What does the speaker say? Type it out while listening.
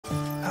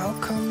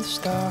come the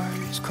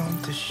stars come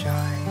to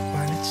shine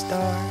when it's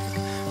dark?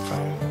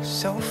 From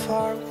so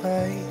far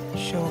away,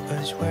 show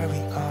us where we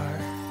are.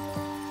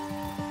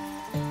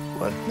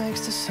 What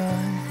makes the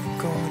sun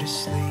go to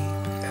sleep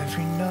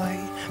every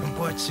night? And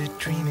what's it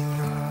dreaming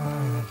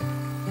of?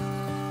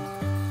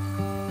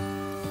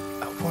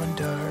 I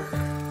wonder.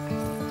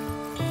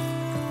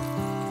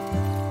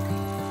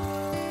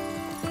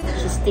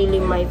 She's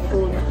stealing my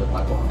food.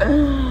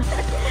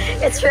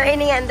 It's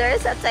raining and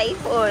there's a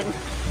typhoon.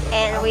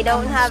 And we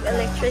don't have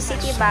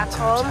electricity back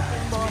home.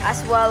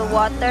 As well,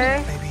 water.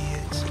 Maybe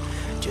it's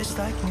just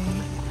like me,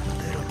 a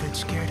little bit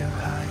scared of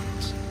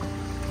heights.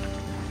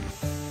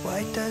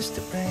 Why does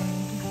the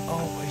rain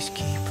always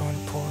keep on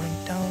pouring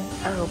down?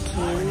 Oh,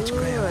 When it's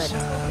gray cute.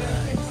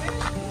 outside,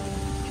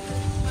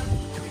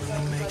 it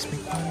really makes me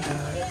wonder.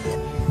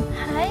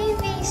 Hi,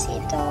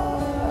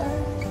 visitor.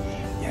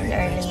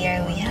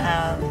 Earlier we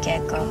have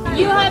Gecko.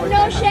 You have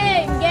no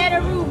shame. Get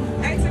a room.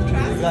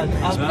 No,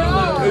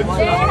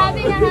 they're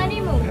having a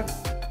honeymoon.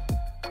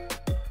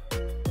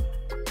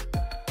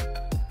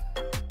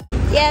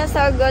 Yeah,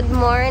 so good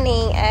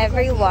morning,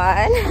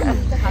 everyone.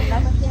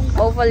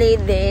 Hopefully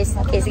this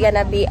is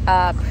gonna be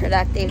a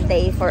productive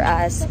day for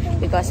us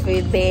because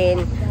we've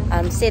been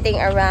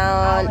sitting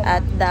around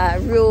at the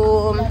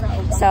room.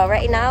 So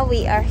right now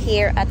we are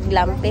here at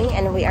glamping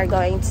and we are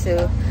going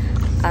to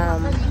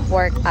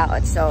work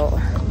out. So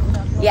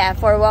yeah,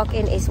 for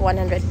walk-in is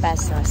 100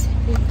 pesos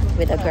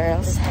with the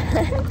girls.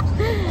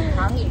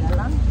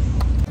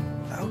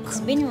 It's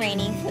been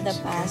raining for the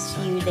past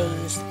few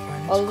days.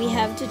 All we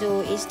have to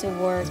do is to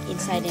work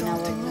inside in our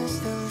room.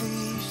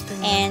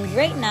 And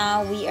right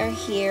now we are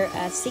here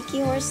at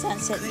Siquijor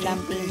Sunset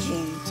Glamping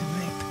Gym.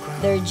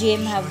 Their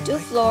gym have 2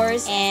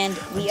 floors and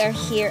we are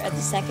here at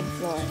the 2nd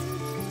floor.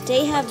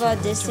 They have a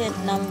decent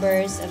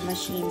numbers of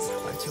machines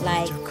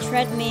like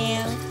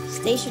treadmill,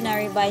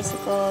 stationary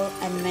bicycle,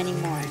 and many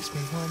more.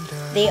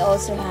 They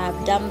also have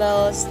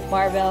dumbbells,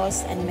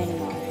 barbells, and many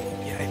more.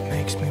 Yeah, it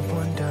makes me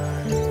wonder.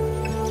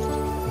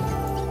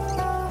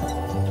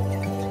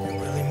 It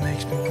really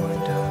makes me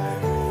wonder.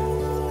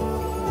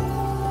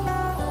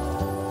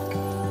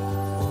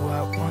 Oh,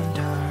 I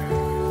wonder.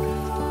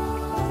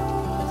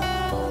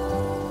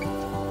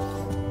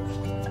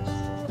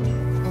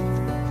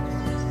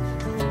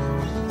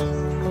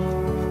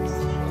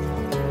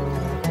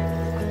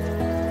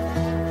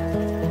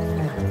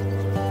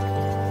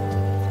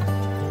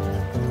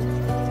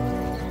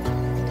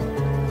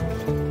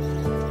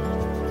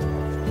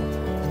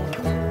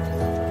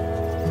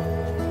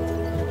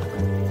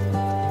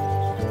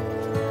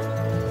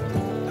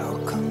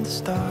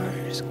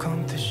 Stars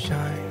come to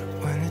shine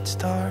when it's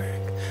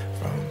dark.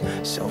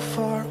 From so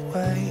far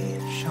away,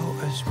 show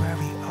us where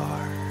we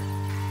are.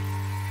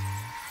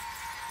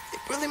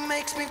 It really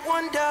makes me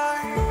wonder.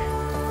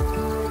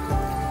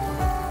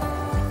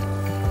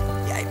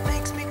 Yeah, it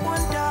makes me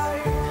wonder.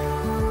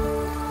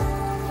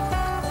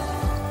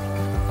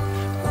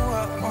 Oh,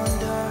 I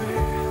wonder.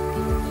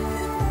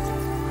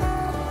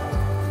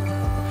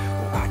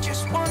 Oh, I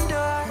just wonder.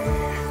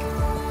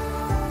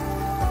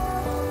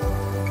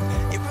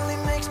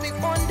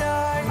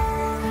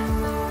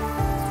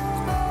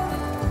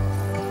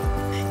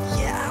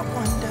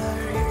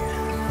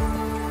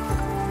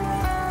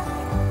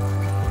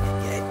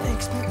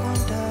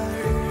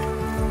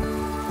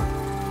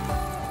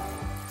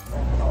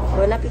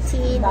 Bon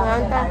appetit!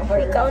 Nanganta!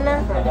 Ikaw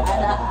na!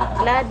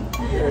 Glad!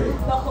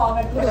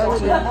 Ikaw,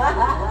 G.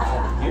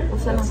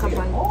 Usa ng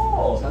kabay.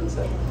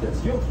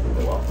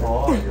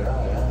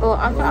 Oh,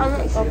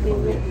 asa ikaw,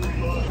 Bibi?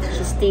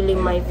 She's stealing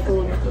my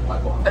food.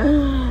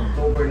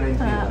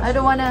 I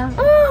don't wanna.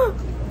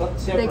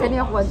 They can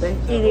you one bite?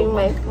 Stealing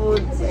my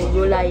food.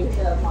 Gulay.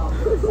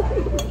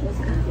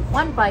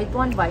 One bite,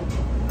 one bite.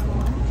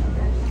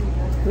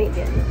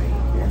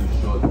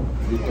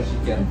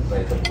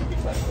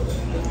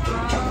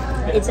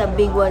 It's a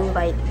big one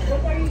bite.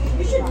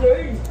 You should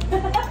learn.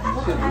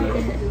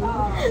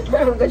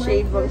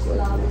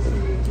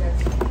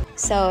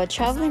 So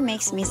traveling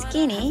makes me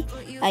skinny.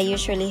 I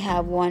usually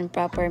have 1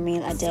 proper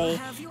meal a day,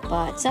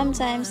 but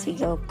sometimes we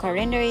go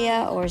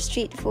carinderia or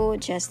street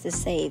food just to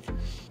save.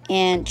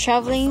 And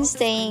traveling,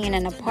 staying in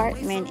an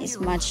apartment is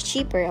much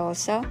cheaper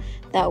also.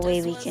 That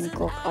way we can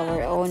cook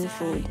our own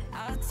food.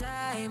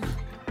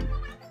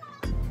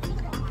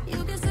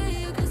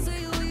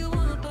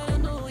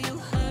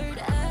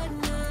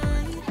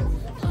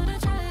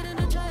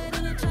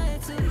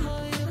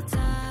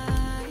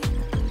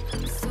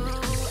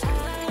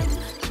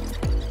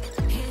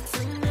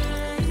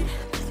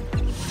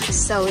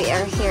 So we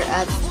are here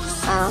at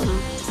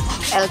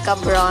El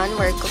Cabron.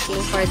 We're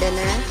cooking for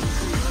dinner.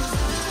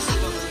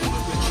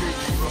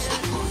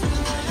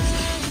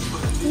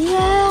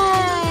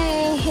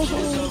 Yay!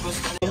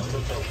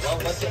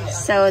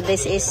 So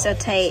this is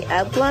sauteed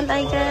eggplant,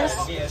 I guess.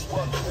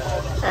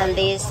 And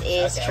this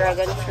is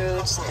dragon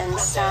fruits and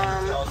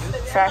some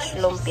fresh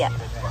lumpia.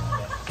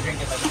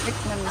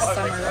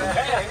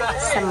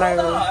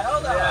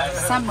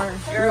 Summer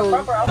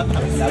roll.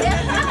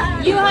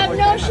 You have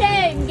no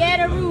shame.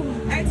 Get a room.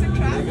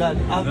 No,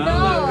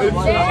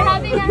 they're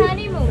having a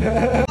honeymoon.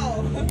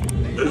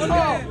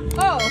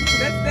 Oh.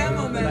 That's their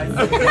moment.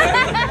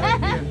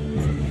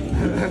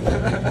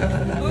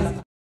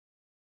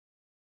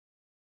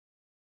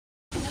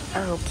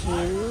 Oh,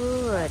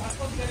 cute.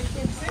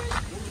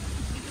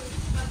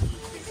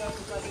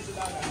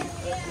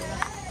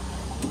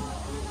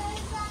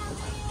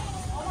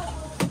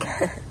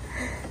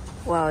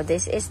 Wow,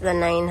 this is the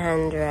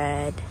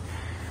 900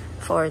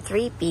 for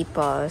 3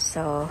 people,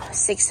 so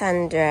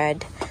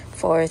 600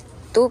 for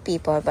 2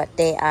 people, but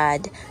they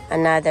add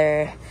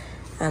another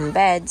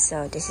bed,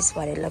 so this is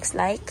what it looks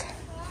like.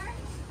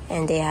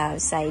 And they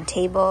have side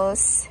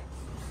tables.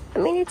 I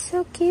mean, it's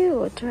so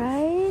cute,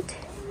 right?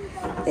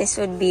 This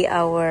would be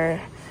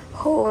our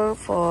home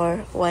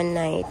for one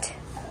night.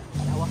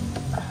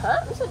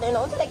 So then,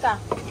 ano ka?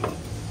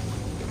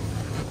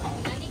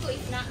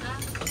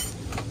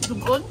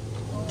 Dugon?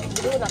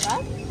 Dugo na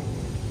ka?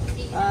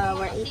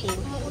 We're eating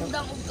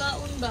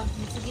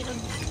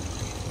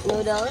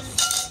noodles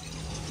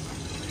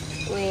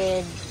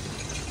with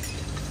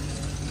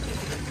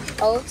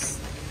oats.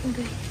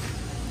 Okay.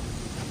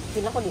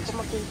 Hindi ko dito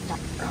makita.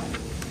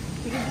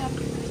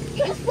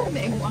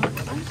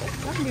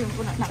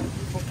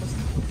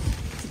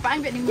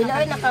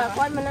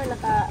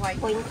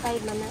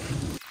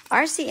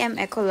 RCM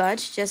Eco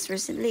Lodge just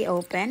recently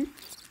opened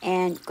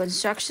and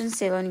construction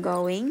still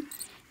ongoing.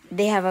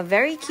 They have a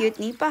very cute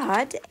nipa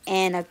hut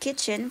and a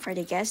kitchen for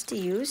the guests to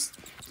use.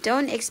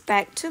 Don't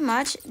expect too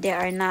much, they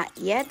are not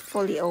yet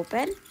fully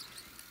open,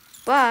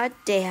 but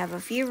they have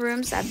a few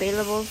rooms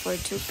available for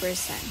 2%.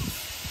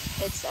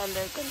 It's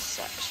under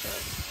construction.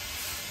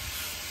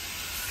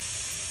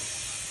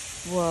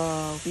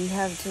 Whoa, we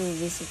have 2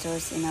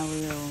 visitors in our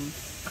room,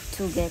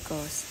 2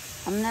 geckos.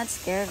 I'm not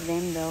scared of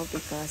them though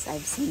because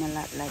I've seen a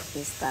lot like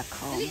this back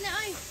home.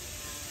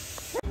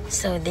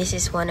 So this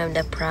is one of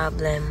the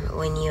problem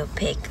when you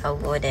pick a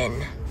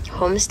wooden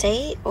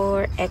homestay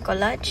or eco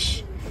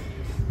lodge.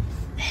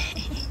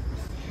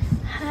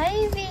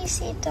 Hi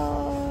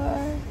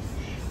visitor!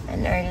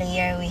 And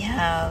earlier we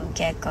have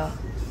gecko.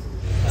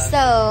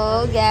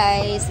 So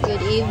guys,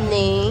 good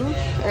evening.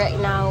 Right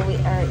now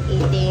we are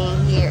eating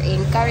here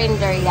in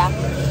Carinderia,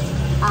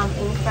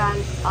 in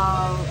front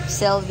of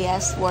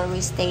Sylvia's where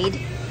we stayed,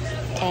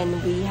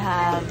 and we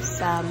have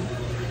some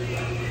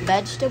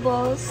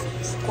vegetables,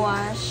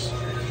 squash,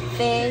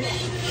 fish,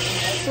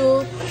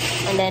 soup,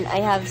 and then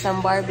I have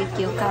some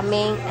barbecue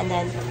coming, and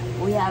then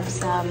we have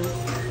some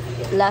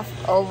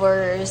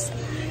leftovers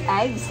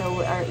eggs, so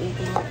we are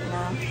eating it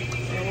now.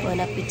 Bon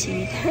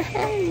appetit.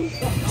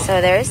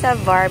 So there's a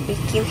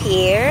barbecue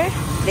here.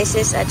 This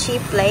is a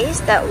cheap place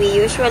that we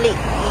usually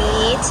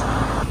eat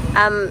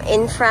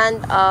in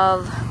front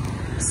of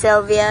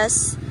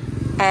Sylvia's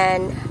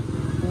and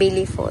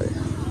Billyful.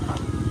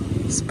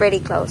 It's pretty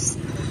close.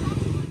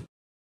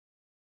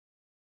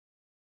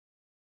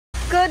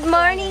 Good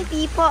morning,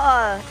 people.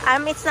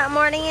 It's not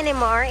morning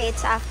anymore,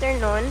 it's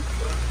afternoon.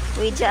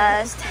 We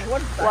just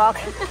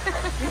walk.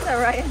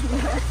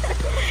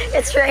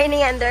 It's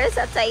raining and there's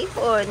a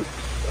typhoon,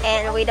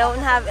 and we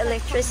don't have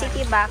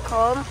electricity back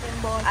home,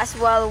 as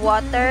well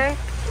water.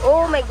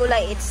 Oh my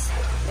gulay,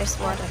 there's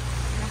water.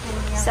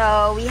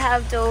 So we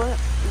have to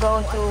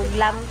go to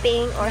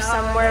glamping or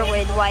somewhere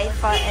with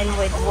Wi-Fi and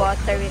with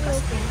water,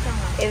 because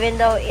even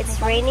though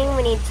it's raining,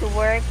 we need to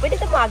work. Pwede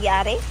ito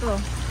magyari?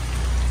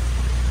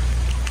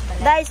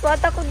 Dai,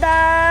 swata ko,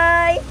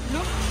 Dai!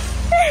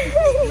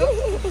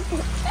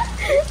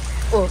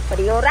 Oh,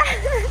 pariora!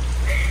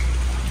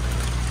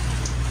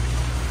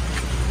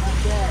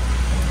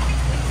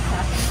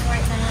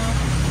 Right now.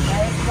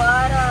 There's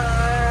water!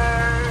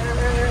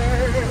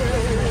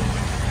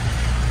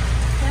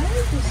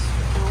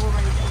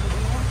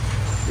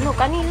 No,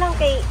 kanilang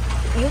kay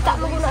yuta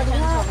mo na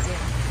dito.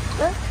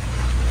 Huh?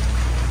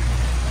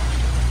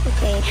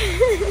 Okay.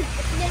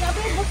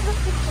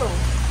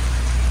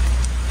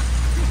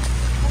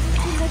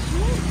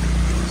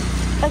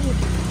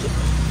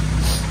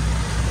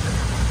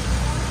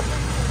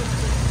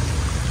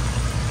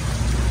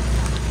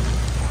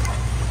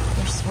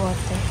 There's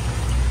water,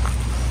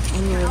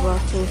 and you're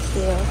walking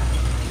here.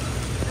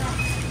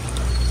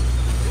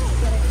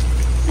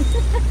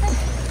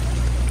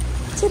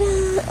 Ta-da!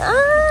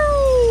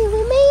 Ay,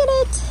 we made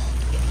it!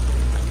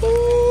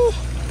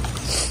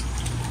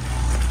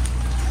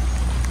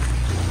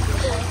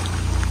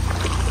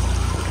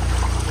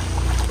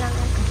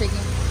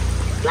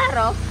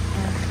 Claro.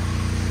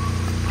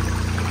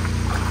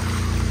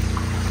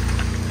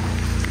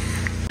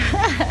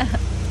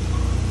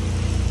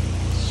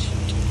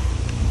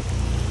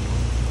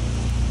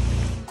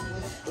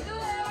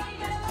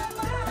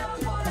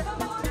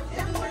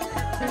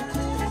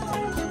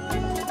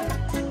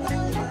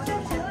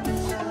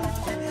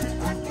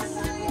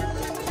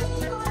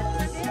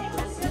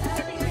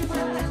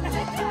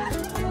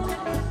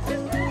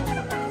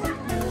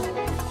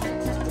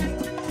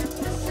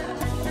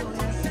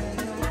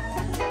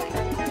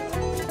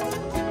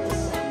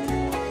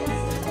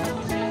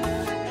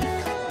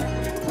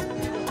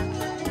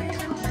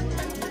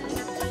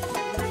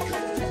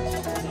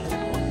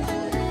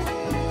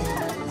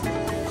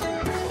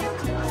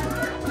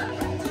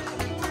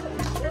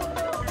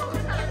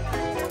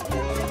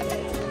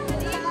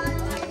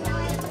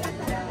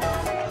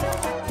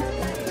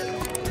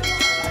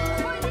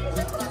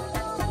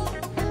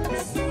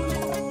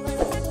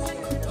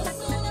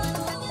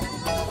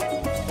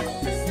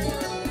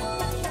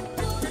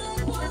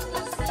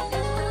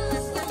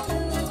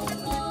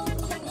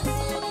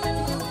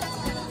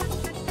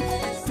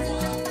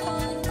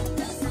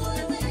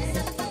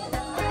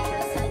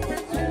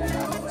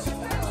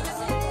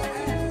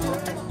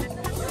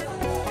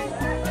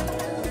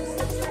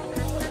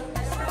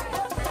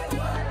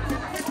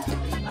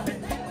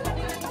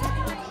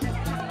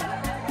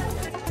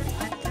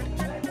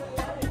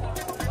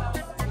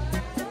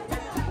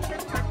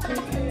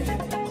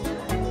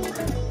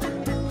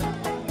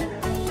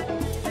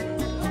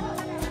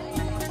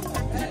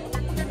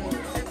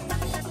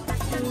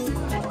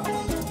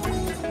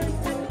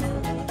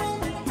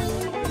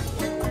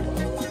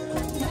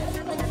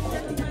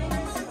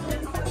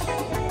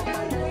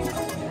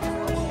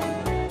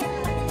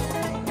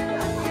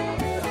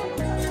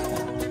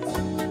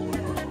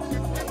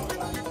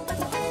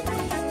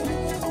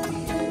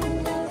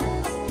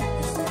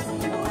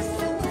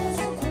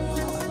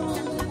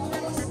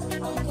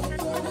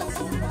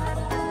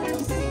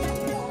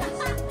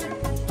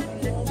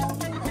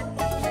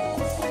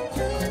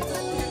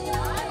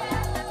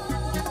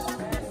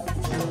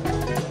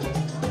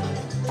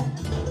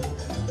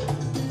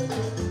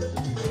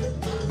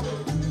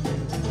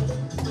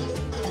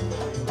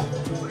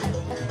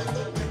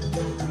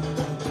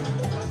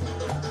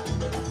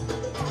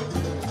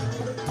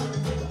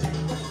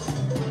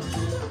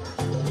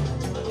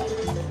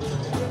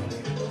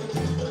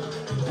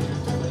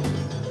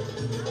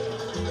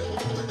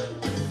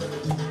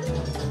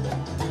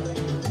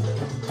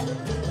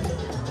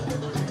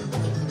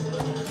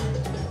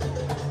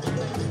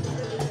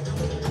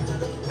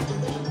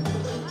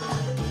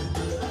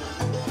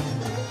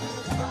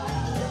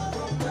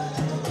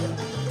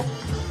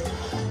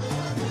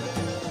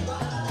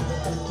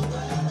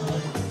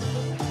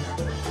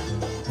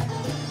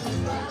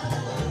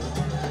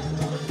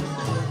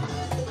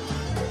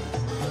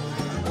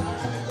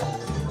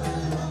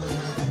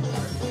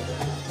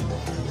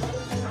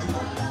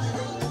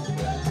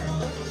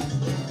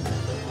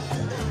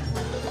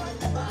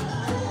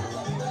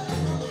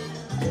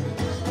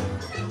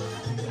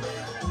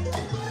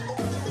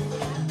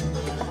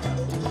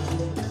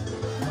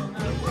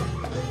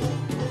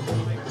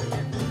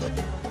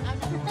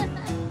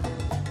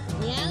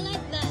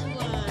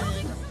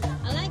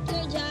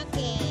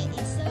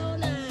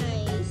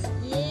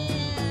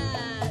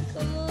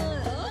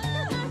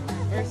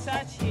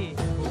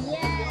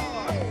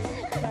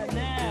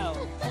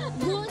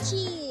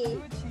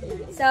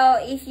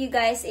 So if you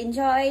guys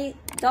enjoy,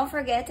 don't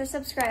forget to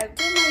subscribe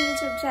to my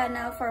YouTube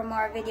channel for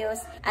more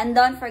videos. And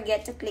don't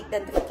forget to click the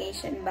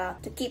notification bell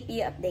to keep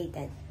you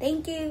updated.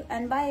 Thank you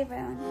and bye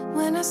everyone.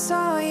 When I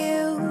saw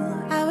you,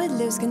 I would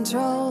lose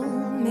control.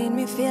 Made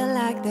me feel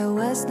like there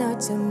was no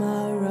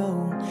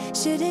tomorrow.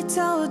 Should've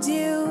told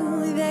you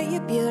that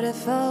you're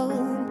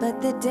beautiful,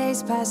 but the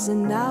days pass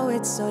and now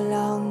it's so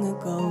long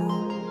ago.